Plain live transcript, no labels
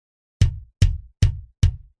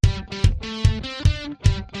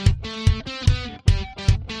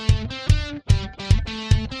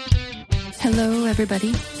Hello,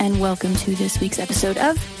 everybody, and welcome to this week's episode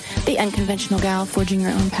of The Unconventional Gal, Forging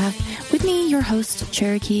Your Own Path. With me, your host,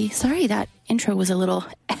 Cherokee. Sorry, that intro was a little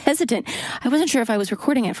hesitant. I wasn't sure if I was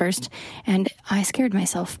recording at first, and I scared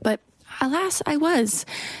myself, but alas, I was.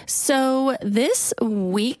 So this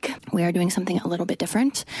week, we are doing something a little bit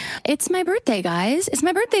different. It's my birthday, guys. It's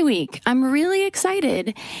my birthday week. I'm really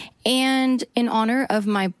excited. And in honor of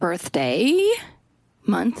my birthday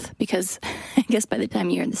month, because I guess by the time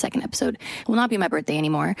you hear the second episode, it will not be my birthday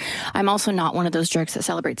anymore. I'm also not one of those jerks that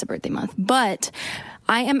celebrates a birthday month, but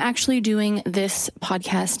I am actually doing this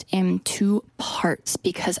podcast in 2 parts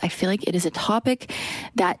because I feel like it is a topic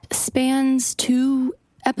that spans 2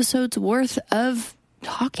 episodes worth of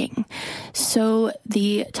talking. So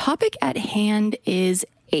the topic at hand is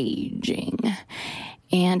aging.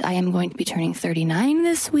 And I am going to be turning 39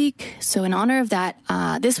 this week. So in honor of that,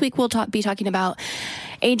 this week we'll be talking about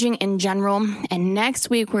aging in general. And next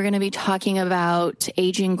week we're going to be talking about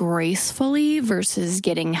aging gracefully versus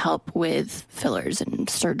getting help with fillers and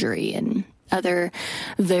surgery and other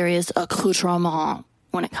various accoutrements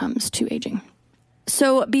when it comes to aging.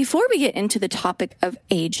 So before we get into the topic of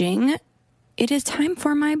aging, it is time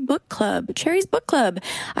for my book club, Cherry's Book Club.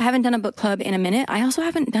 I haven't done a book club in a minute. I also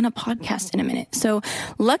haven't done a podcast in a minute. So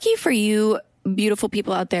lucky for you, beautiful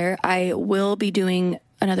people out there, I will be doing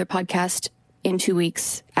another podcast in 2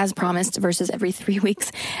 weeks, as promised, versus every 3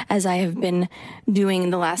 weeks, as I have been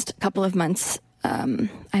doing the last couple of months.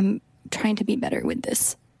 I'm trying to be better with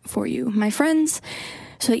this for you, my friends,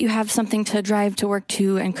 so that you have something to drive to work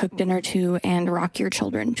to and cook dinner to and rock your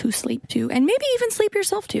children to sleep to, and maybe even sleep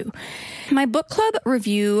yourself to. My book club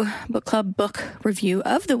book review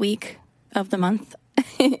of the week, of the month,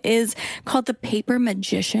 is called The Paper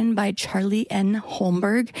Magician by Charlie N.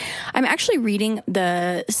 Holmberg. I'm actually reading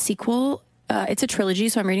the sequel. It's a trilogy,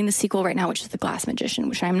 so I'm reading the sequel right now, which is The Glass Magician,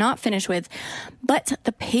 which I'm not finished with. But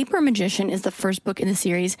The Paper Magician is the first book in the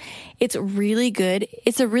series. It's really good.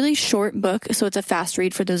 It's a really short book, so it's a fast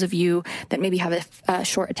read for those of you that maybe have a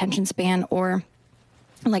short attention span or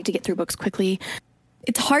like to get through books quickly.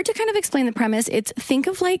 It's hard to kind of explain the premise. Think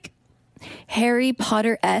of like Harry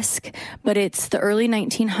Potter-esque, but it's the early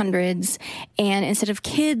 1900s, and instead of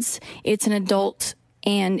kids, it's an adult,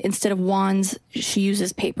 and instead of wands, she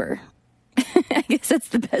uses paper. I guess that's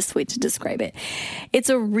the best way to describe it. It's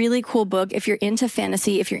a really cool book. If you're into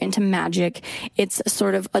fantasy, if you're into magic, it's a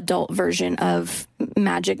sort of adult version of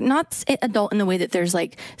magic. Not adult in the way that there's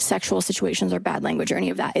like sexual situations or bad language or any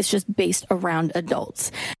of that. It's just based around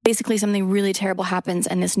adults. Basically, something really terrible happens,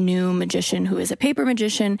 and this new magician, who is a paper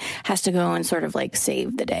magician, has to go and sort of like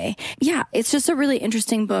save the day. Yeah, it's just a really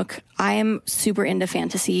interesting book. I am super into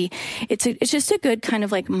fantasy. It's just a good kind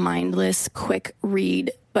of like mindless, quick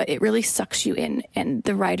read, but it really sucks you in, and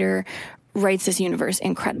the writer writes this universe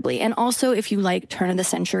incredibly. And also, if you like turn of the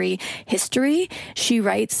century history, she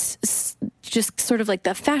writes just sort of like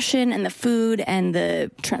the fashion and the food and the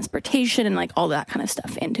transportation and like all that kind of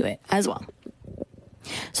stuff into it as well.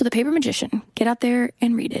 So The Paper Magician, get out there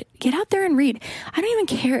and read it. Get out there and read. I don't even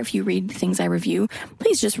care if you read things I review.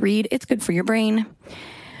 Please just read. It's good for your brain.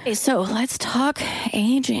 Okay, so let's talk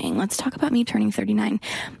aging. Let's talk about me turning 39.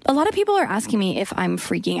 A lot of people are asking me if I'm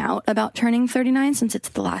freaking out about turning 39 since it's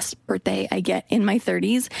the last birthday I get in my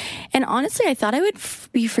 30s. And honestly, I thought I would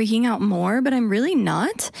be freaking out more, but I'm really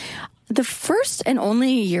not. The first and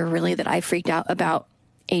only year really that I freaked out about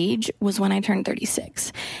age was when I turned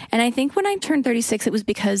 36. And I think when I turned 36, it was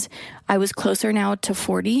because I was closer now to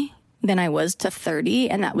 40 than I was to 30.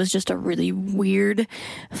 And that was just a really weird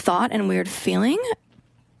thought and weird feeling.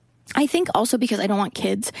 I think also because I don't want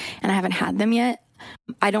kids and I haven't had them yet.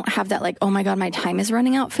 I don't have that like, oh my God, my time is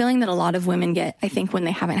running out feeling that a lot of women get, I think, when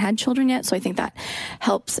they haven't had children yet. So I think that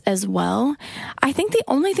helps as well. I think the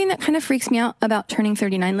only thing that kind of freaks me out about turning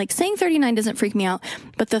 39, like saying 39 doesn't freak me out,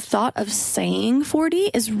 but the thought of saying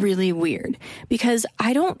 40 is really weird because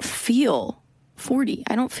I don't feel 40.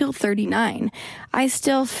 I don't feel 39. I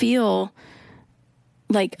still feel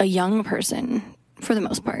like a young person for the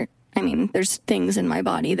most part. I mean, there's things in my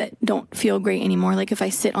body that don't feel great anymore. Like if I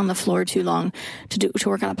sit on the floor too long to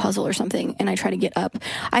work on a puzzle or something and I try to get up,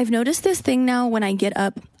 I've noticed this thing now when I get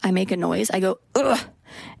up, I make a noise. I go, ugh.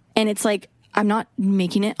 And it's like, I'm not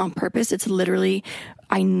making it on purpose. It's literally,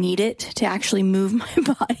 I need it to actually move my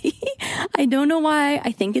body. I don't know why.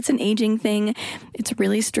 I think it's an aging thing. It's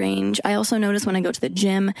really strange. I also notice when I go to the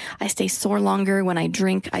gym, I stay sore longer. When I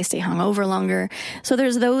drink, I stay hungover longer. So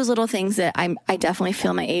there's those little things that I definitely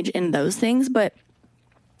feel my age in those things. But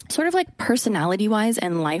sort of like personality wise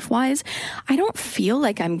and life wise, I don't feel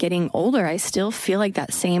like I'm getting older. I still feel like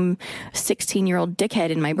that same 16-year-old dickhead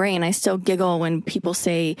in my brain. I still giggle when people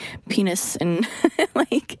say penis and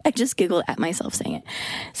like, I just giggle at myself saying it.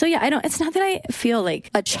 So yeah, it's not that I feel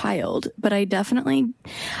like a child, but I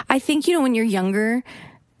think, when you're younger,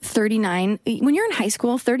 39, when you're in high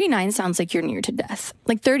school, 39 sounds like you're near to death.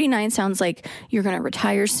 Like 39 sounds like you're going to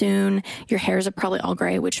retire soon. Your hairs are probably all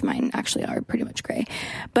gray, which mine actually are pretty much gray.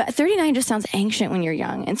 But 39 just sounds ancient when you're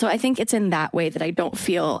young. And so I think it's in that way that I don't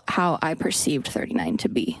feel how I perceived 39 to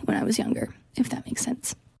be when I was younger, if that makes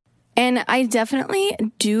sense. And I definitely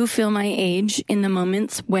do feel my age in the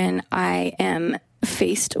moments when I am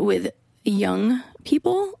faced with young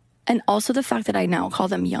people. And also the fact that I now call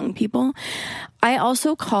them young people. I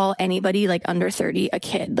also call anybody like under 30 a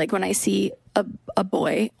kid. Like when I see a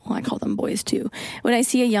boy, well, I call them boys too. When I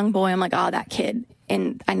see a young boy, I'm like, oh, that kid.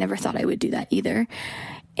 And I never thought I would do that either.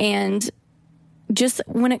 And just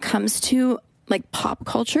when it comes to like pop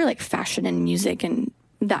culture, like fashion and music and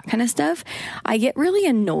that kind of stuff, I get really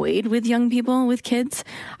annoyed with young people, with kids.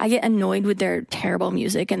 I get annoyed with their terrible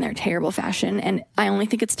music and their terrible fashion. And I only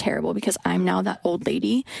think it's terrible because I'm now that old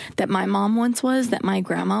lady that my mom once was, that my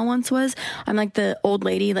grandma once was. I'm like the old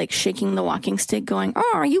lady, like shaking the walking stick going,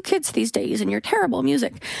 oh, you kids these days and your terrible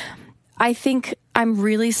music. I think I'm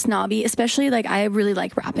really snobby, especially like I really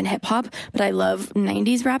like rap and hip hop, but I love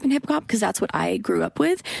 90s rap and hip hop because that's what I grew up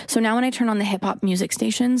with. So now when I turn on the hip hop music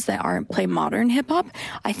stations that play modern hip hop,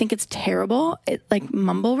 I think it's terrible. Like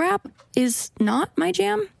mumble rap is not my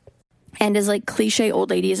jam. And as like cliche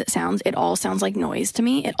old lady as it sounds, it all sounds like noise to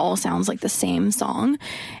me. It all sounds like the same song.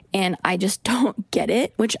 And I just don't get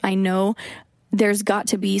it, which I know there's got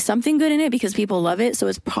to be something good in it because people love it. So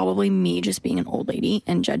it's probably me just being an old lady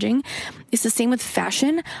and judging. It's the same with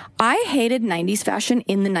fashion. I hated 90s fashion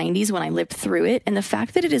in the 90s when I lived through it. And the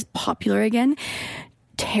fact that it is popular again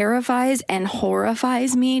terrifies and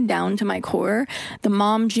horrifies me down to my core. The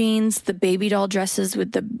mom jeans, the baby doll dresses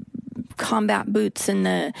with the combat boots and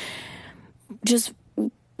the just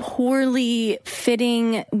poorly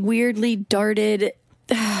fitting, weirdly darted.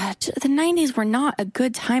 The 90s were not a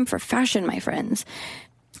good time for fashion, my friends.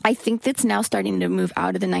 I think that's now starting to move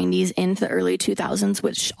out of the 90s into the early 2000s,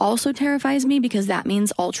 which also terrifies me because that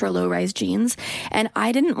means ultra low-rise jeans. And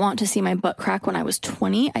I didn't want to see my butt crack when I was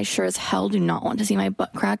 20. I sure as hell do not want to see my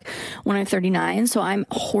butt crack when I'm 39. So I'm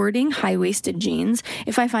hoarding high-waisted jeans.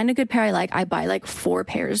 If I find a good pair I like, I buy like 4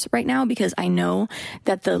 pairs right now because I know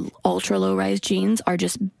that the ultra low-rise jeans are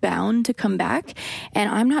just bound to come back. And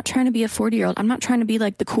I'm not trying to be a 40-year-old. I'm not trying to be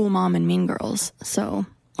like the cool mom in Mean Girls. So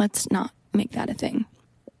let's not make that a thing.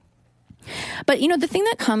 But, the thing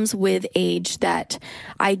that comes with age that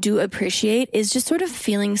I do appreciate is just sort of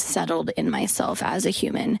feeling settled in myself as a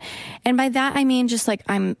human. And by that, I mean, just like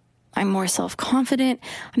I'm more self-confident.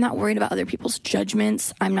 I'm not worried about other people's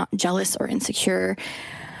judgments. I'm not jealous or insecure.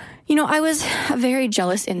 I was a very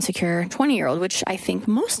jealous, insecure 20-year-old, which I think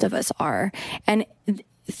most of us are. And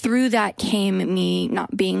through that came me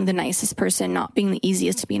not being the nicest person, not being the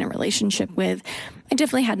easiest to be in a relationship with. I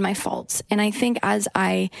definitely had my faults. And I think as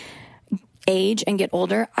I age and get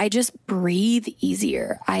older, I just breathe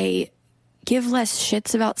easier. I give less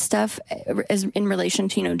shits about stuff as in relation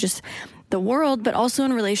to, just the world, but also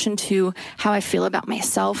in relation to how I feel about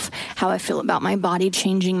myself, how I feel about my body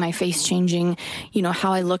changing, my face changing,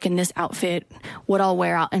 how I look in this outfit, what I'll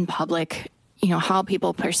wear out in public, how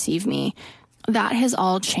people perceive me. That has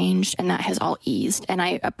all changed and that has all eased. And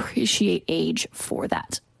I appreciate age for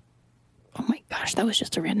that. Oh my gosh, that was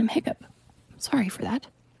just a random hiccup. Sorry for that.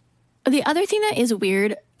 The other thing that is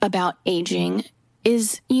weird about aging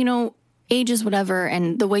is, age is whatever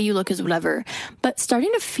and the way you look is whatever, but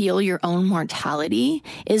starting to feel your own mortality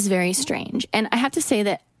is very strange. And I have to say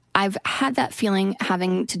that I've had that feeling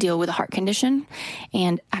having to deal with a heart condition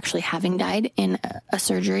and actually having died in a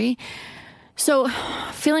surgery. So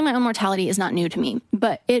feeling my own mortality is not new to me,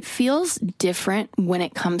 but it feels different when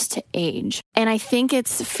it comes to age. And I think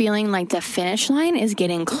it's feeling like the finish line is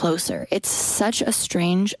getting closer. It's such a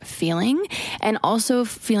strange feeling. And also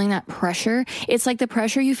feeling that pressure. It's like the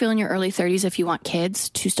pressure you feel in your early 30s if you want kids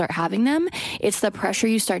to start having them. It's the pressure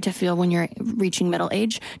you start to feel when you're reaching middle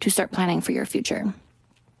age to start planning for your future.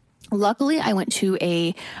 Luckily, I went to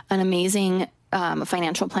an amazing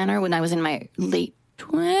financial planner when I was in my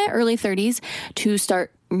early 30s to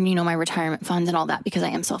start, my retirement funds and all that because I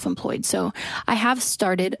am self-employed. So I have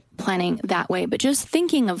started planning that way, but just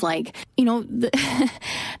thinking of like,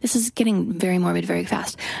 this is getting very morbid very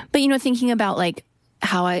fast, but thinking about like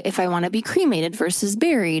if I want to be cremated versus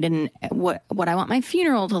buried, and what I want my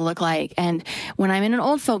funeral to look like. And when I'm in an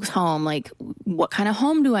old folks home, like what kind of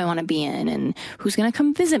home do I want to be in, and who's going to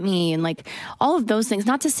come visit me, and like all of those things.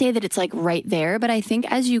 Not to say that it's like right there, but I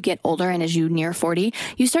think as you get older and as you near 40,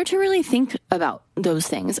 you start to really think about those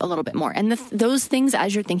things a little bit more. And those things,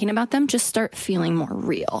 as you're thinking about them, just start feeling more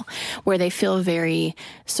real, where they feel very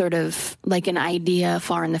sort of like an idea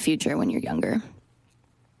far in the future when you're younger.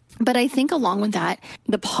 But I think along with that,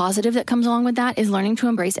 the positive that comes along with that is learning to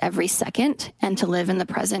embrace every second and to live in the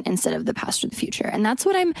present instead of the past or the future. And that's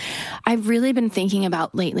what I've really been thinking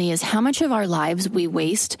about lately, is how much of our lives we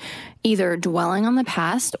waste either dwelling on the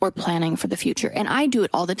past or planning for the future. And I do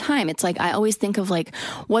it all the time. It's like, I always think of like,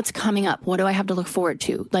 what's coming up? What do I have to look forward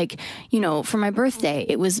to? Like, you know, for my birthday,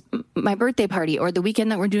 it was my birthday party or the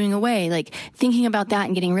weekend that we're doing away, like thinking about that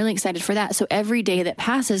and getting really excited for that. So every day that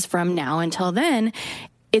passes from now until then,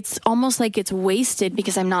 it's almost like it's wasted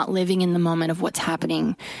because I'm not living in the moment of what's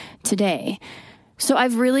happening today. So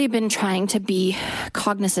I've really been trying to be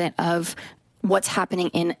cognizant of what's happening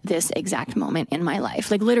in this exact moment in my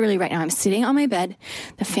life. Like literally right now, I'm sitting on my bed.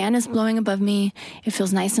 The fan is blowing above me. It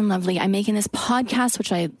feels nice and lovely. I'm making this podcast,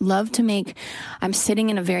 which I love to make. I'm sitting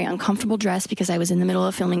in a very uncomfortable dress because I was in the middle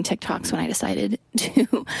of filming TikToks when I decided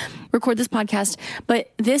to record this podcast. But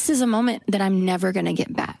this is a moment that I'm never going to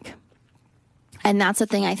get back. And that's the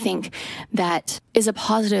thing I think that is a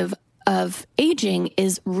positive of aging,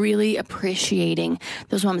 is really appreciating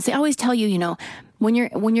those moments. They always tell you, you know, when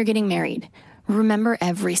you're getting married, remember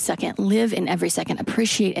every second, live in every second,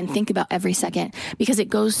 appreciate and think about every second, because it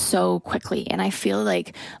goes so quickly. And I feel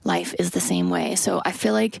like life is the same way. So I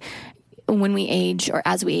feel like when we age, or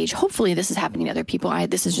as we age, hopefully this is happening to other people.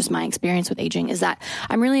 This is just my experience with aging, is that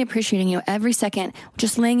I'm really appreciating, you know, every second,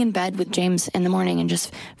 just laying in bed with James in the morning and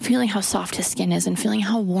just feeling how soft his skin is and feeling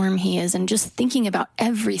how warm he is, and just thinking about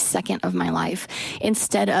every second of my life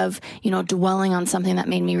instead of, you know, dwelling on something that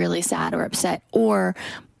made me really sad or upset, or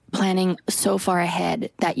planning so far ahead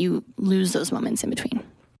that you lose those moments in between.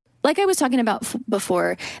 Like I was talking about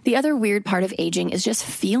before, the other weird part of aging is just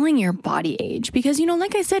feeling your body age. Because, you know,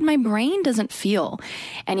 like I said, my brain doesn't feel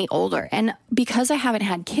any older. And because I haven't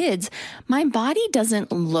had kids, my body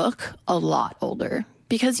doesn't look a lot older.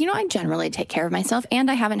 Because, you know, I generally take care of myself,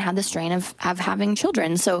 and I haven't had the strain of having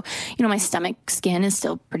children. So, you know, my stomach skin is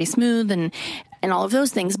still pretty smooth and all of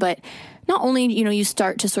those things. But not only, you know, you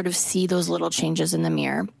start to sort of see those little changes in the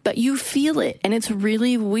mirror, but you feel it. And it's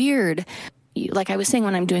really weird. Like I was saying,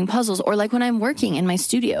 when I'm doing puzzles, or like when I'm working in my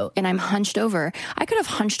studio and I'm hunched over. I could have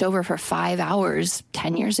hunched over for 5 hours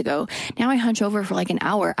 10 years ago. Now I hunch over for like an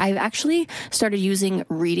hour. I've actually started using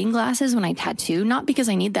reading glasses when I tattoo, not because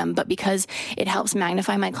I need them, but because it helps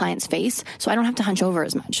magnify my client's face, so I don't have to hunch over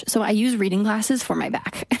as much. So I use reading glasses for my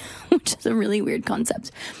back, which is a really weird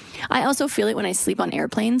concept. I also feel it when I sleep on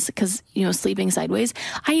airplanes, because, you know, sleeping sideways.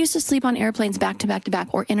 I used to sleep on airplanes back to back to back,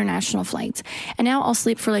 or international flights. And now I'll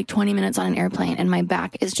sleep for like 20 minutes on an airplane and my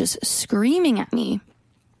back is just screaming at me.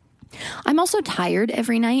 I'm also tired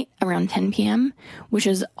every night around 10 p.m., which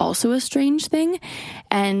is also a strange thing.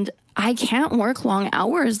 And I can't work long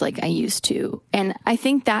hours like I used to. And I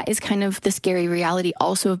think that is kind of the scary reality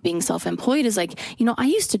also of being self-employed, is like, you know, I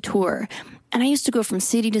used to tour. And I used to go from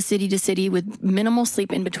city to city to city with minimal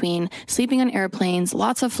sleep in between, sleeping on airplanes,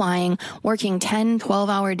 lots of flying, working 10,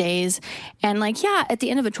 12-hour days. And like, yeah, at the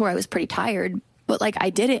end of a tour, I was pretty tired, but like I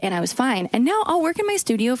did it and I was fine. And now I'll work in my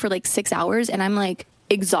studio for like 6 hours and I'm like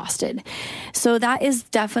exhausted. So that is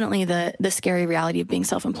definitely the scary reality of being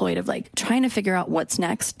self-employed, of like trying to figure out what's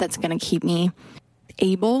next that's going to keep me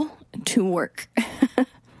able to work.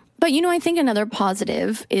 But, you know, I think another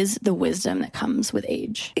positive is the wisdom that comes with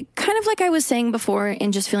age. Kind of like I was saying before,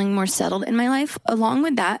 in just feeling more settled in my life, along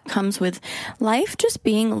with that comes with life just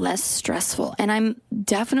being less stressful. And I'm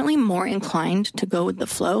definitely more inclined to go with the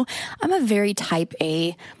flow. I'm a very type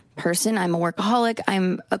A person. I'm a workaholic.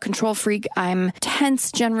 I'm a control freak. I'm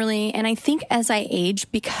tense generally. And I think as I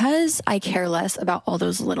age, because I care less about all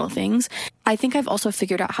those little things, I think I've also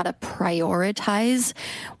figured out how to prioritize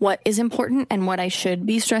what is important and what I should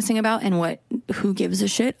be stressing about and who gives a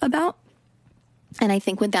shit about. And I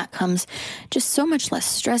think with that comes just so much less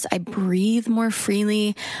stress. I breathe more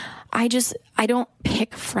freely. I don't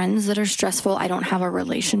pick friends that are stressful. I don't have a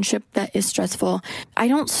relationship that is stressful. I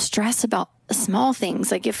don't stress about small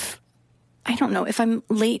things. Like if I'm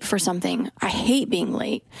late for something, I hate being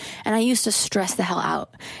late. And I used to stress the hell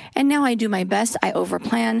out. And now I do my best. I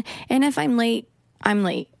overplan. And if I'm late, I'm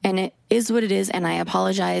late. And it is what it is. And I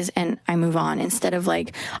apologize and I move on. Instead of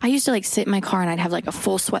like, I used to like sit in my car and I'd have like a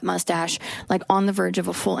full sweat mustache, like on the verge of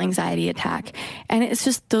a full anxiety attack. And it's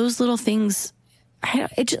just those little things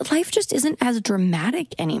life just isn't as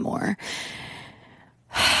dramatic anymore.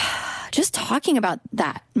 Just talking about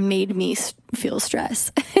that made me feel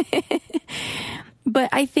stress. But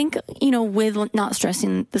I think, with not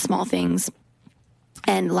stressing the small things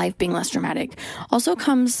and life being less dramatic also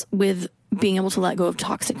comes with being able to let go of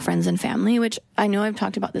toxic friends and family, which I know I've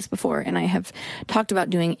talked about this before, and I have talked about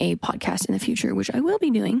doing a podcast in the future, which I will be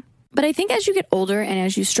doing. But I think as you get older and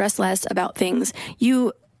as you stress less about things,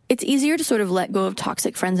 it's easier to sort of let go of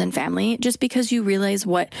toxic friends and family just because you realize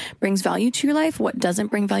what brings value to your life, what doesn't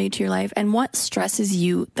bring value to your life, and what stresses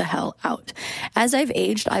you the hell out. As I've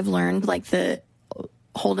aged, I've learned like the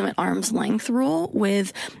hold them at arm's length rule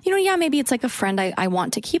with, maybe it's like a friend I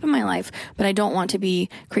want to keep in my life, but I don't want to be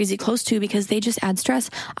crazy close to because they just add stress.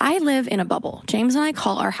 I live in a bubble. James and I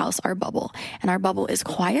call our house our bubble, and our bubble is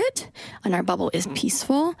quiet, and our bubble is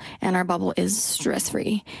peaceful, and our bubble is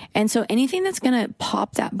stress-free. And so anything that's going to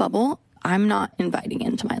pop that bubble, I'm not inviting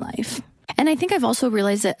into my life. And I think I've also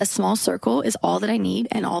realized that a small circle is all that I need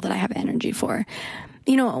and all that I have energy for.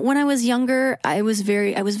 When I was younger, I was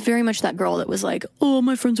very much that girl that was like, oh,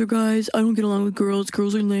 my friends are guys. I don't get along with girls.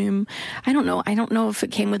 Girls are lame. I don't know if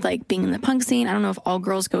it came with like being in the punk scene. I don't know if all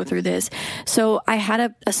girls go through this. So I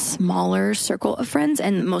had a smaller circle of friends,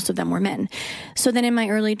 and most of them were men. So then in my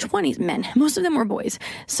early 20s, most of them were boys.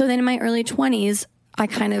 So then in my early 20s, I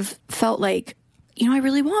kind of felt like, I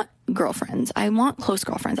really want girlfriends. I want close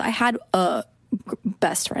girlfriends. I had a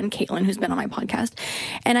best friend, Caitlin, who's been on my podcast,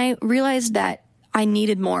 and I realized that I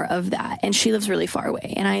needed more of that. And she lives really far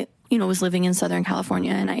away. And I, was living in Southern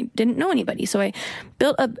California, and I didn't know anybody. So I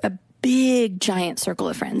built a big, giant circle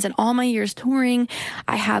of friends. And all my years touring,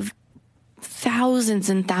 I have thousands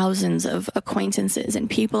and thousands of acquaintances and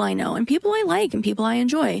people I know and people I like and people I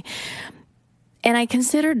enjoy. And I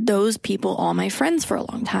considered those people all my friends for a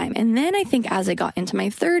long time. And then I think as I got into my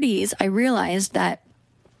 30s, I realized that,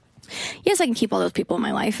 yes, I can keep all those people in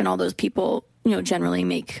my life, and all those people, generally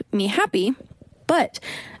make me happy. But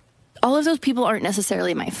all of those people aren't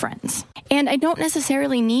necessarily my friends. And I don't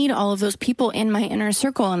necessarily need all of those people in my inner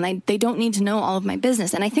circle, and they don't need to know all of my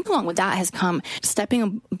business. And I think along with that has come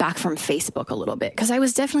stepping back from Facebook a little bit, because I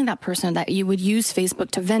was definitely that person that you would use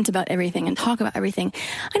Facebook to vent about everything and talk about everything.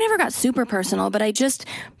 I never got super personal, but I just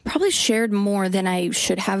probably shared more than I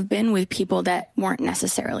should have been with people that weren't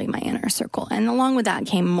necessarily my inner circle. And along with that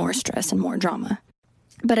came more stress and more drama.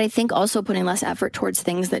 But I think also putting less effort towards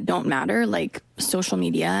things that don't matter, like social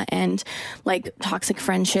media and like toxic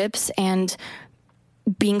friendships and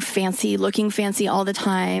being fancy, looking fancy all the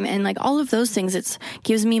time, and like all of those things, it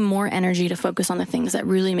gives me more energy to focus on the things that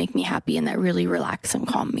really make me happy and that really relax and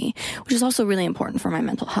calm me, which is also really important for my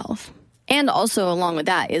mental health. And also along with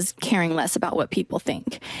that is caring less about what people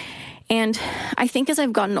think. And I think as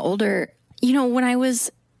I've gotten older, when I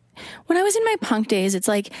was in my punk days, it's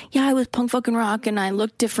like, yeah, I was punk fucking rock and I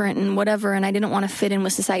looked different and whatever, and I didn't want to fit in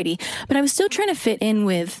with society, but I was still trying to fit in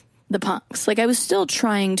with the punks. Like I was still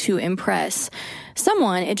trying to impress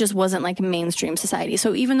someone. It just wasn't like mainstream society.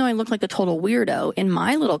 So even though I looked like a total weirdo in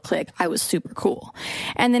my little clique, I was super cool.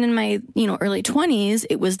 And then in my, early 20s,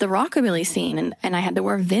 it was the rockabilly scene, and I had to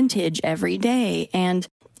wear vintage every day. And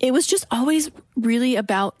it was just always really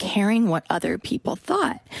about caring what other people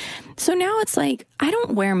thought. So now it's like, I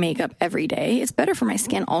don't wear makeup every day. It's better for my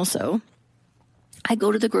skin also. I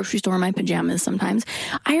go to the grocery store in my pajamas sometimes.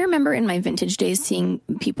 I remember in my vintage days seeing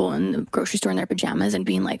people in the grocery store in their pajamas and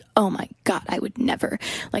being like, oh my God, I would never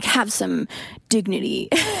have some dignity.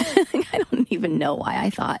 I don't even know why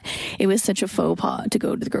I thought it was such a faux pas to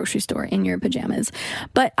go to the grocery store in your pajamas.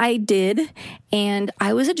 But I did, and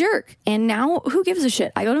I was a jerk. And now who gives a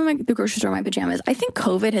shit? I go to the grocery store in my pajamas. I think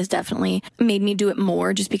COVID has definitely made me do it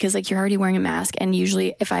more, just because you're already wearing a mask. And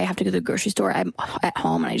usually if I have to go to the grocery store, I'm at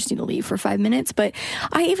home and I just need to leave for 5 minutes. But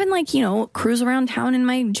I even cruise around town in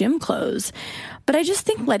my gym clothes. But I just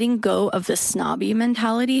think letting go of the snobby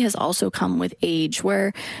mentality has also come with age,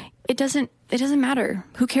 where it doesn't matter.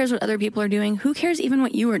 Who cares what other people are doing? Who cares even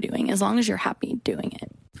what you are doing, as long as you're happy doing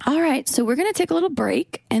it? All right, so we're going to take a little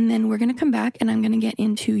break, and then we're going to come back, and I'm going to get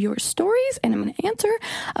into your stories, and I'm going to answer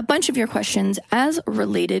a bunch of your questions as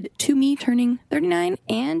related to me turning 39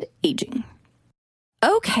 and aging.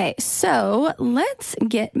 Okay, so let's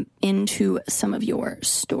get into some of your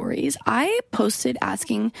stories. I posted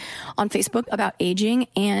asking on Facebook about aging,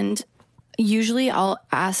 and usually I'll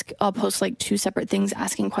post 2 separate things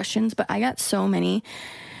asking questions, but I got so many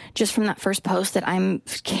just from that first post that I'm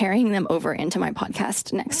carrying them over into my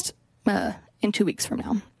podcast in 2 weeks from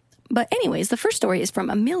now. But anyways, the first story is from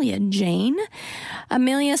Amelia Jane.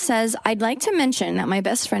 Amelia says, I'd like to mention that my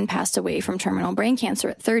best friend passed away from terminal brain cancer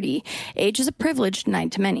at 30. Age is a privilege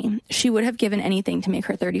denied to many. She would have given anything to make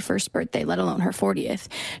her 31st birthday, let alone her 40th.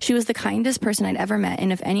 She was the kindest person I'd ever met,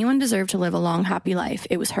 and if anyone deserved to live a long, happy life,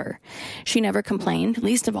 it was her. She never complained,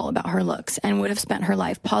 least of all about her looks, and would have spent her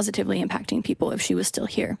life positively impacting people if she was still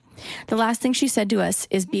here. The last thing she said to us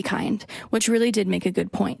is be kind, which really did make a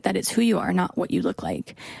good point, that it's who you are, not what you look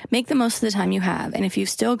like. Make the most of the time you have, and if you've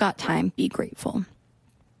still got time, be grateful.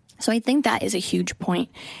 So I think that is a huge point.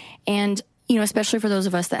 And, especially for those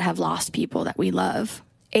of us that have lost people that we love,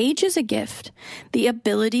 age is a gift. The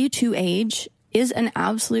ability to age is an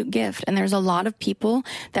absolute gift. And there's a lot of people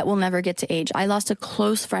that will never get to age. I lost a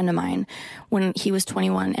close friend of mine when he was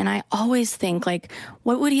 21. And I always think, like,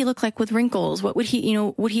 what would he look like with wrinkles? What would he,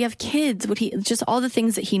 would he have kids? Would he just all the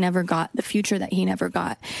things that he never got, the future that he never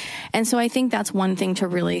got. And so I think that's one thing to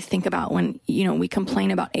really think about when, we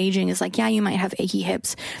complain about aging is like, yeah, you might have achy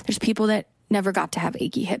hips. There's people that never got to have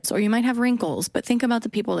achy hips, or you might have wrinkles, but think about the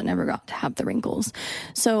people that never got to have the wrinkles.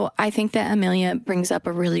 So I think that Amelia brings up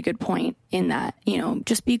a really good point in that,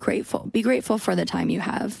 just be grateful. Be grateful for the time you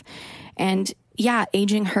have. And yeah,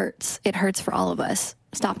 aging hurts. It hurts for all of us.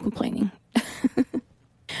 Stop complaining.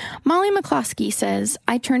 Molly McCloskey says,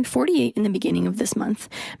 I turned 48 in the beginning of this month.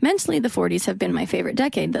 Mentally, the 40s have been my favorite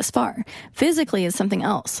decade thus far. Physically is something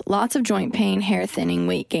else. Lots of joint pain, hair thinning,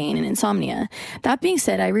 weight gain, and insomnia. That being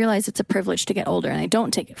said, I realize it's a privilege to get older, and I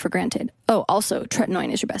don't take it for granted. Oh, also,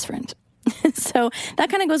 tretinoin is your best friend. So that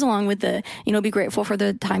kind of goes along with the, be grateful for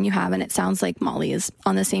the time you have. And it sounds like Molly is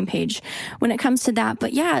on the same page when it comes to that.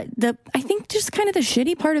 But yeah, I think just kind of the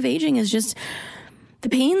shitty part of aging is just the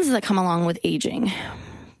pains that come along with aging.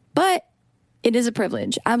 But it is a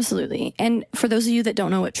privilege, absolutely. And for those of you that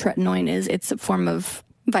don't know what tretinoin is, it's a form of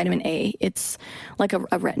vitamin A. It's like a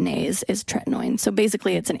retin-A is tretinoin. So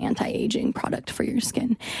basically, it's an anti-aging product for your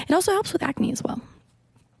skin. It also helps with acne as well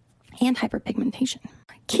and hyperpigmentation.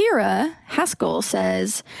 Kira Haskell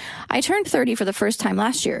says, I turned 30 for the first time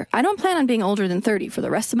last year. I don't plan on being older than 30 for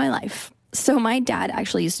the rest of my life. So my dad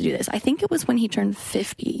actually used to do this. I think it was when he turned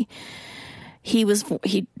 50.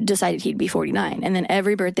 He decided he'd be 49, and then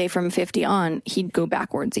every birthday from 50 on, he'd go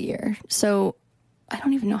backwards a year. So I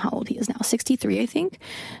don't even know how old he is now, 63, I think.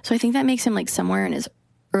 So I think that makes him like somewhere in his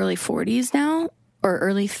early 40s now, or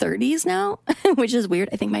early 30s now, which is weird.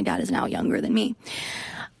 I think my dad is now younger than me.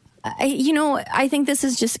 I think this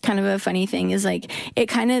is just kind of a funny thing is like,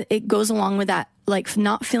 it goes along with that, like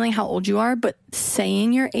not feeling how old you are, but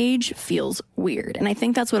saying your age feels weird. And I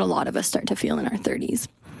think that's what a lot of us start to feel in our 30s.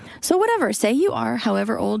 So whatever, say you are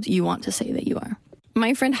however old you want to say that you are.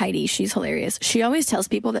 My friend Heidi, she's hilarious. She always tells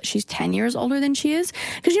people that she's 10 years older than she is.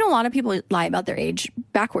 Because, a lot of people lie about their age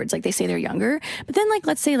backwards. Like, they say they're younger. But then, like,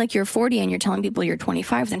 let's say, like, you're 40 and you're telling people you're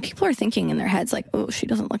 25. Then people are thinking in their heads, like, oh, she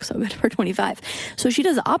doesn't look so good for 25. So she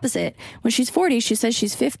does the opposite. When she's 40, she says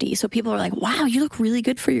she's 50. So people are like, wow, you look really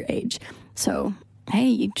good for your age. So, hey,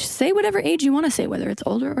 you just say whatever age you want to say, whether it's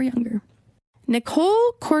older or younger.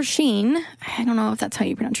 Nicole Korshine, I don't know if that's how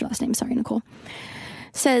you pronounce your last name. Sorry, Nicole.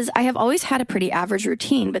 Says, I have always had a pretty average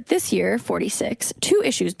routine, but this year, 46, 2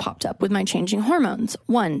 issues popped up with my changing hormones.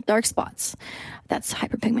 1, dark spots. That's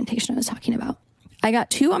hyperpigmentation I was talking about. I got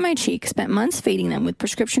 2 on my cheek, spent months fading them with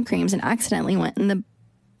prescription creams, and accidentally went in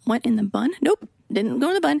the bun? Nope, didn't go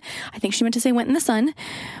in the bun. I think she meant to say went in the sun.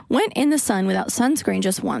 Went in the sun without sunscreen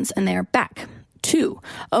just once, and they're back. 2,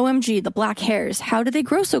 OMG, the black hairs. How did they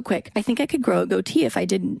grow so quick? I think I could grow a goatee if I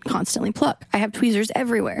didn't constantly pluck. I have tweezers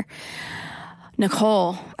everywhere.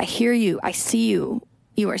 Nicole, I hear you. I see you.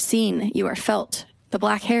 You are seen. You are felt. The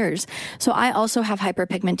black hairs. So I also have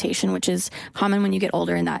hyperpigmentation, which is common when you get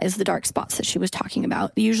older, and that is the dark spots that she was talking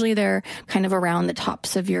about. Usually they're kind of around the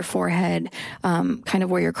tops of your forehead, kind of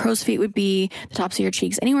where your crow's feet would be, the tops of your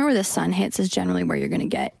cheeks. Anywhere where the sun hits is generally where you're going to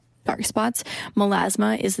get dark spots.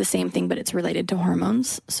 Melasma is the same thing, but it's related to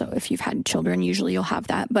hormones. So if you've had children, usually you'll have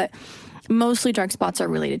that. But mostly dark spots are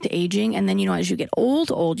related to aging. And then, as you get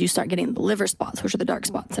old, you start getting the liver spots, which are the dark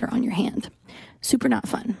spots that are on your hand. Super not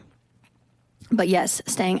fun. But yes,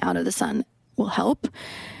 staying out of the sun will help.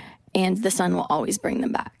 And the sun will always bring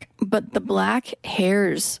them back. But the black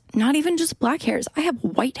hairs, not even just black hairs, I have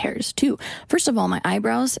white hairs too. First of all, my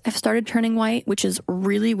eyebrows have started turning white, which is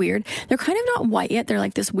really weird. They're kind of not white yet. They're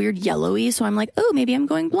like this weird yellowy. So I'm like, oh, maybe I'm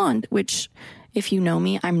going blonde, which if you know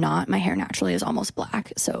me, I'm not. My hair naturally is almost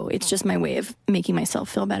black. So it's just my way of making myself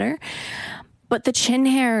feel better. But the chin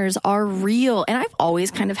hairs are real. And I've always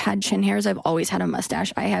kind of had chin hairs. I've always had a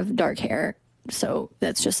mustache. I have dark hair So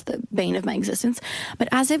that's just the bane of my existence. But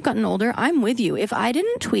as I've gotten older, I'm with you. If I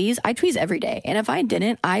didn't tweeze, I tweeze every day. And if I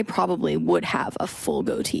didn't, I probably would have a full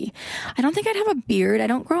goatee. I don't think I'd have a beard. I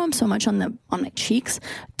don't grow them so much on my cheeks.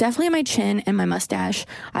 Definitely on my chin and my mustache.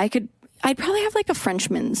 I'd probably have like a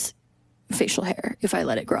Frenchman's facial hair if I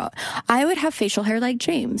let it grow out. I would have facial hair like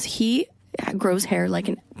James. He grows hair like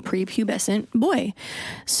a prepubescent boy.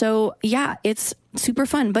 So yeah, it's super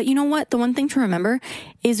fun. But you know what? The one thing to remember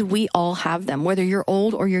is we all have them, whether you're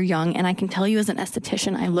old or you're young. And I can tell you as an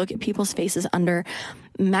esthetician, I look at people's faces under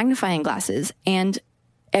magnifying glasses, and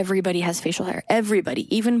everybody has facial hair.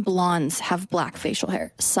 Everybody, even blondes, have black facial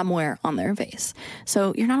hair somewhere on their face.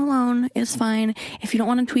 So you're not alone. It's fine. If you don't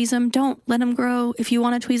want to tweeze them, don't let them grow. If you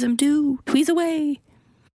want to tweeze them, do. Tweeze away.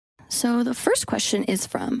 So the first question is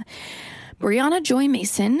from Brianna Joy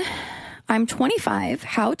Mason. I'm 25.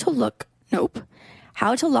 How to lock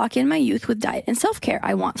in my youth with diet and self-care.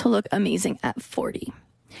 I want to look amazing at 40.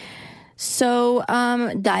 So,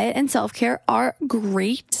 diet and self-care are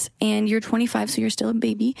great, and you're 25, so you're still a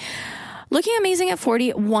baby. Looking amazing at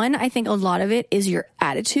 40, one, I think a lot of it is your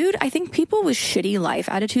attitude. I think people with shitty life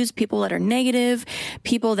attitudes, people that are negative,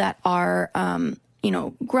 people that are,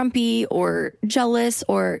 grumpy or jealous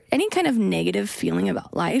or any kind of negative feeling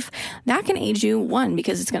about life, that can age you, one,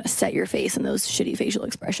 because it's going to set your face in those shitty facial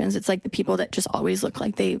expressions. It's like the people that just always look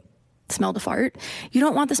like they smelled a fart. You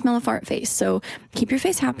don't want the smell of fart face. So keep your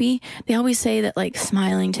face happy. They always say that like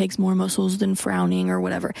smiling takes more muscles than frowning or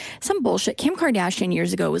whatever. Some bullshit. Kim Kardashian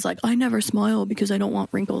years ago was like, I never smile because I don't want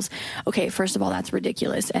wrinkles. Okay, first of all, that's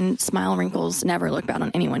ridiculous. And smile wrinkles never look bad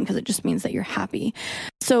on anyone because it just means that you're happy.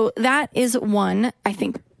 So that is one, I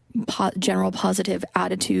think, general positive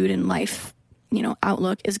attitude and life,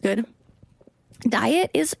 outlook is good. Diet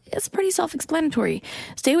is pretty self-explanatory.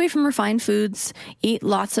 Stay away from refined foods. Eat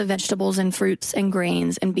lots of vegetables and fruits and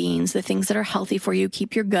grains and beans, the things that are healthy for you.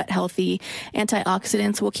 Keep your gut healthy.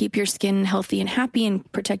 Antioxidants will keep your skin healthy and happy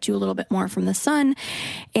and protect you a little bit more from the sun.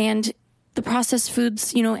 And the processed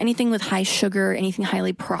foods, anything with high sugar, anything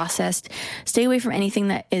highly processed, stay away from anything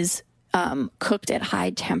that is cooked at high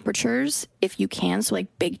temperatures if you can. So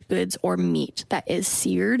like baked goods or meat that is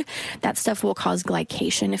seared, that stuff will cause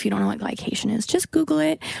glycation. If you don't know what glycation is, just Google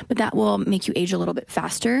it, but that will make you age a little bit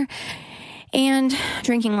faster. And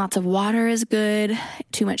drinking lots of water is good.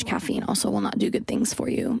 Too much caffeine also will not do good things for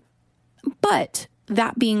you. But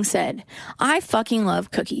that being said, I fucking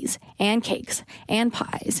love cookies and cakes and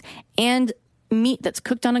pies and meat that's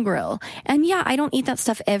cooked on a grill. And yeah, I don't eat that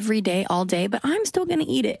stuff every day, all day, but I'm still going to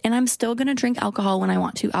eat it. And I'm still going to drink alcohol when I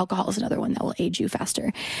want to. Alcohol is another one that will age you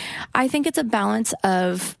faster. I think it's a balance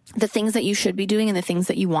of the things that you should be doing and the things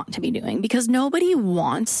that you want to be doing, because nobody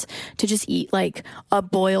wants to just eat like a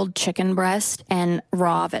boiled chicken breast and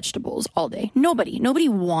raw vegetables all day. Nobody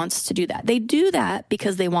wants to do that. They do that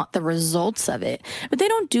because they want the results of it, but they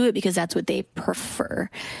don't do it because that's what they prefer.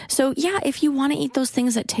 So yeah, if you want to eat those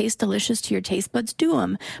things that taste delicious to your taste buds, do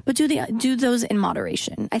them, but do those in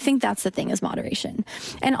moderation. I think that's the thing, is moderation.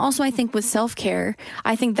 And also I think with self-care,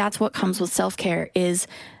 I think that's what comes with self-care is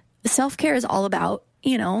all about,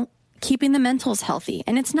 keeping the mentals healthy.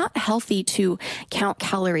 And it's not healthy to count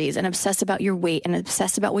calories and obsess about your weight and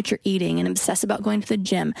obsess about what you're eating and obsess about going to the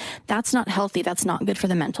gym. That's not healthy. That's not good for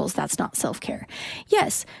the mentals. That's not self-care.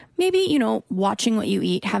 Yes, maybe, watching what you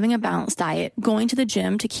eat, having a balanced diet, going to the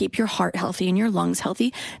gym to keep your heart healthy and your lungs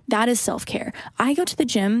healthy. That is self-care. I go to the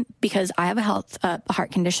gym because I have a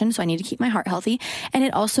heart condition, so I need to keep my heart healthy. And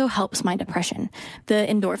it also helps my depression. The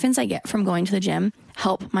endorphins I get from going to the gym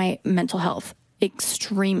help my mental health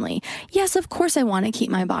extremely. Yes, of course, I want to keep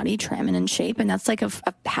my body trim and in shape, and that's like a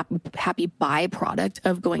happy byproduct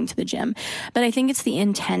of going to the gym. But I think it's the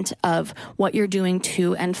intent of what you're doing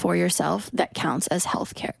to and for yourself that counts as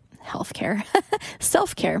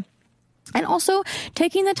self-care. And also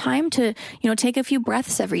taking the time to, take a few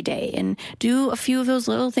breaths every day and do a few of those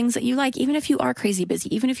little things that you like, even if you are crazy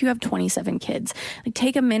busy, even if you have 27 kids. Like,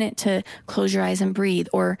 take a minute to close your eyes and breathe,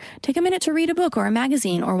 or take a minute to read a book or a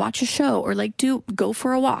magazine or watch a show, or go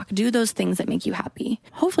for a walk. Do those things that make you happy.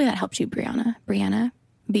 Hopefully that helps you, Brianna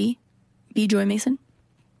B. Joy Mason.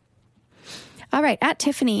 All right, at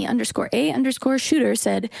Tiffany_A_shooter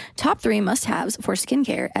said, top 3 must-haves for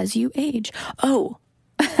skincare as you age. Oh,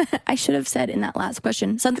 I should have said in that last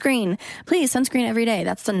question, sunscreen. Please, sunscreen every day.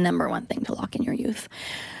 That's the number one thing to lock in your youth.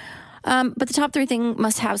 But the top 3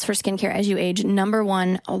 must-haves for skincare as you age. Number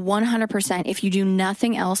 1, 100%. If you do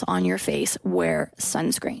nothing else on your face, wear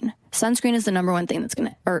sunscreen. Sunscreen is the number one thing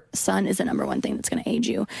sun is the number one thing that's going to age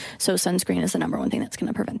you. So sunscreen is the number one thing that's going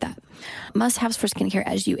to prevent that. Must-haves for skincare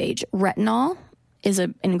as you age. Retinol is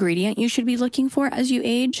an ingredient you should be looking for as you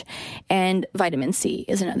age. And vitamin C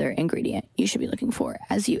is another ingredient you should be looking for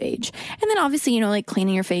as you age. And then obviously, like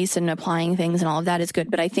cleaning your face and applying things and all of that is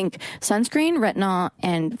good. But I think sunscreen, retinol,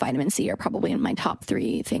 and vitamin C are probably in my top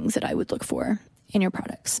 3 things that I would look for in your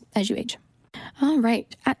products as you age. All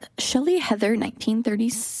right. At Shelly Heather,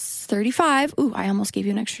 1935. Ooh, I almost gave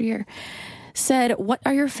you an extra year. Said, what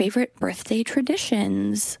are your favorite birthday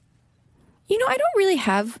traditions? I don't really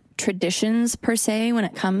have traditions per se when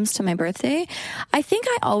it comes to my birthday. I think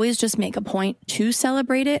I always just make a point to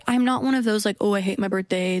celebrate it. I'm not one of those like, oh, I hate my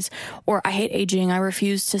birthdays or I hate aging. I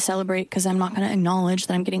refuse to celebrate because I'm not going to acknowledge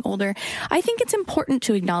that I'm getting older. I think it's important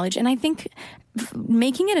to acknowledge. And I think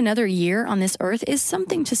making it another year on this earth is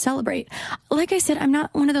something to celebrate. Like I said, I'm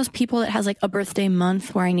not one of those people that has like a birthday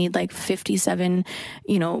month where I need like 57,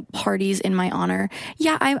 parties in my honor.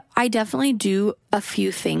 Yeah, I definitely do a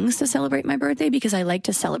few things to celebrate my birthday because I like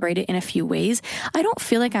to celebrate it in a few ways. I don't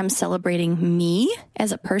feel like I'm celebrating me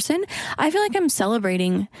as a person. I feel like I'm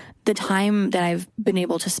celebrating the time that I've been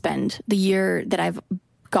able to spend, the year that I've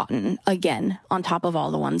gotten again on top of all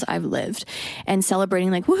the ones I've lived, and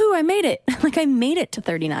celebrating like, woohoo, I made it. Like I made it to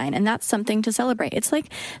 39, and that's something to celebrate. It's like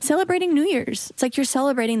celebrating New Year's. It's like you're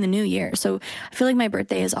celebrating the new year. So I feel like my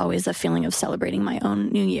birthday is always a feeling of celebrating my own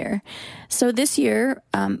new year. So this year,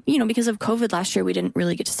 because of COVID last year, we didn't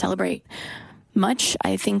really get to celebrate much.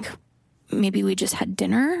 I think maybe we just had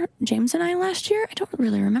dinner, James and I, last year. I don't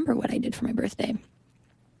really remember what I did for my birthday.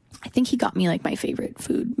 I think he got me like my favorite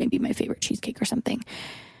food, maybe my favorite cheesecake or something.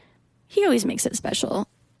 He always makes it special.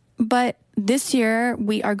 But this year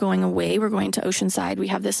we are going away. We're going to Oceanside. We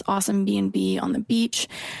have this awesome B&B on the beach,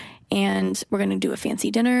 and we're going to do a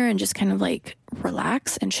fancy dinner and just kind of like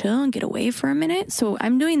relax and chill and get away for a minute. So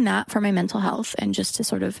I'm doing that for my mental health and just to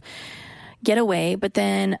sort of get away. But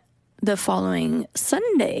then the following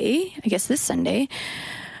Sunday, I guess this Sunday,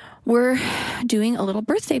 we're doing a little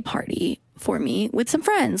birthday party for me with some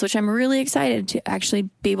friends, which I'm really excited to actually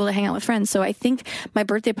be able to hang out with friends. So I think my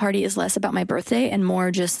birthday party is less about my birthday and more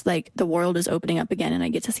just like the world is opening up again and I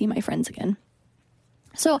get to see my friends again.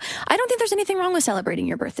 So I don't think there's anything wrong with celebrating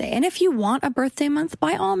your birthday. And if you want a birthday month,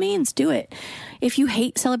 by all means, do it. If you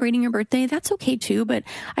hate celebrating your birthday, that's okay too. But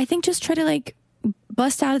I think just try to like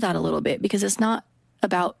bust out of that a little bit, because it's not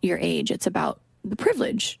about your age. It's about the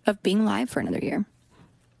privilege of being alive for another year.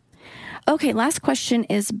 Okay, last question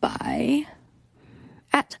is by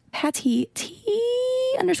at Patty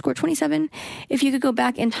T_27. If you could go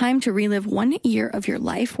back in time to relive 1 year of your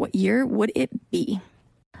life, what year would it be?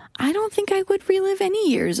 I don't think I would relive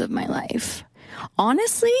any years of my life.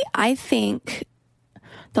 Honestly, I think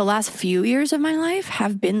the last few years of my life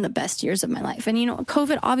have been the best years of my life. And,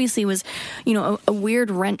 COVID obviously was, a weird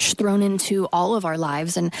wrench thrown into all of our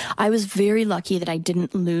lives. And I was very lucky that I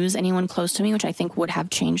didn't lose anyone close to me, which I think would have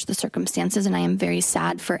changed the circumstances. And I am very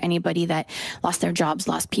sad for anybody that lost their jobs,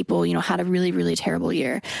 lost people, had a really, really terrible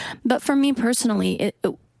year. But for me personally,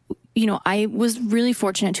 I was really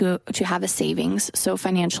fortunate to have a savings. So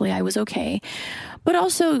financially, I was okay. But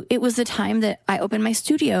also, it was the time that I opened my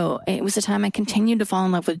studio. It was the time I continued to fall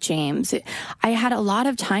in love with James. I had a lot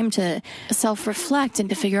of time to self-reflect and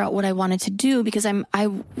to figure out what I wanted to do, because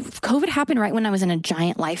COVID happened right when I was in a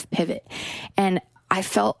giant life pivot. And I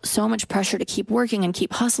felt so much pressure to keep working and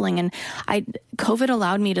keep hustling. And COVID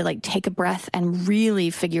allowed me to like take a breath and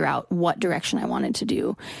really figure out what direction I wanted to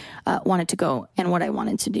go and what I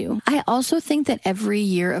wanted to do. I also think that every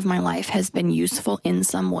year of my life has been useful in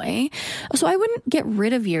some way. So I wouldn't get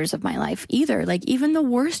rid of years of my life either. Like even the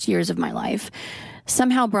worst years of my life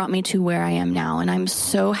somehow brought me to where I am now. And I'm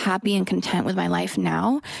so happy and content with my life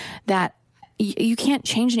now that you can't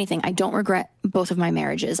change anything. I don't regret both of my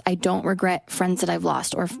marriages. I don't regret friends that I've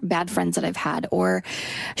lost or bad friends that I've had or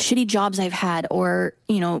shitty jobs I've had or,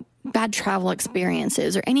 bad travel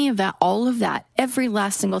experiences or any of that, all of that, every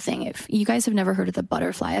last single thing. If you guys have never heard of the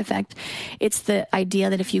butterfly effect, it's the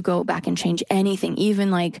idea that if you go back and change anything,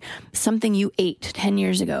 even like something you ate 10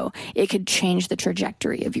 years ago, it could change the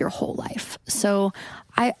trajectory of your whole life. So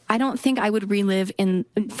I don't think I would relive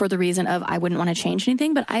for the reason of I wouldn't want to change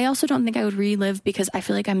anything, but I also don't think I would relive because I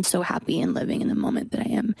feel like I'm so happy and living in the moment that I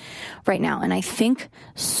am right now. And I think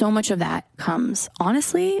so much of that comes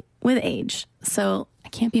honestly with age. So I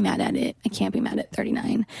can't be mad at it. I can't be mad at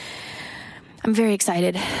 39. I'm very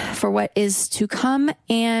excited for what is to come.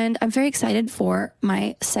 And I'm very excited for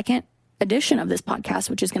my second edition of this podcast,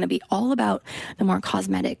 which is going to be all about the more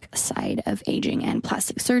cosmetic side of aging and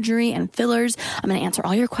plastic surgery and fillers. I'm going to answer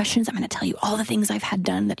all your questions. I'm going to tell you all the things I've had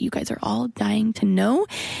done that you guys are all dying to know.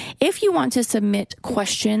 If you want to submit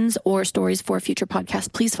questions or stories for a future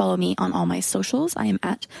podcast, please follow me on all my socials. I am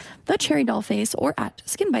at The Cherry Dollface or at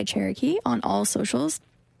Skin by Cherokee on all socials.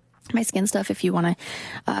 My skin stuff, if you want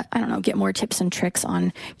to, get more tips and tricks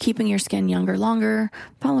on keeping your skin younger longer,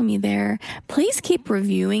 follow me there. Please keep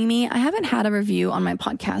reviewing me. I haven't had a review on my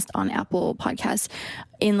podcast on Apple Podcasts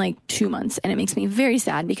in like 2 months, and it makes me very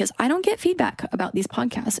sad because I don't get feedback about these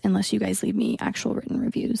podcasts unless you guys leave me actual written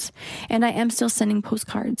reviews. And I am still sending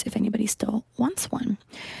postcards if anybody still wants one.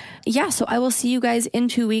 Yeah, so I will see you guys in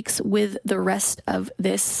 2 weeks with the rest of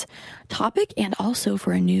this topic and also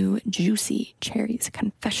for a new juicy cherries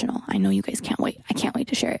confessional. I know you guys can't wait. I can't wait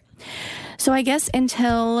to share it. So I guess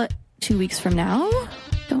until 2 weeks from now,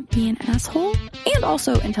 don't be an asshole. And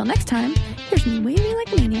also until next time, here's me waving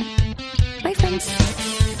like a maniac. Bye,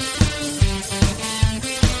 friends.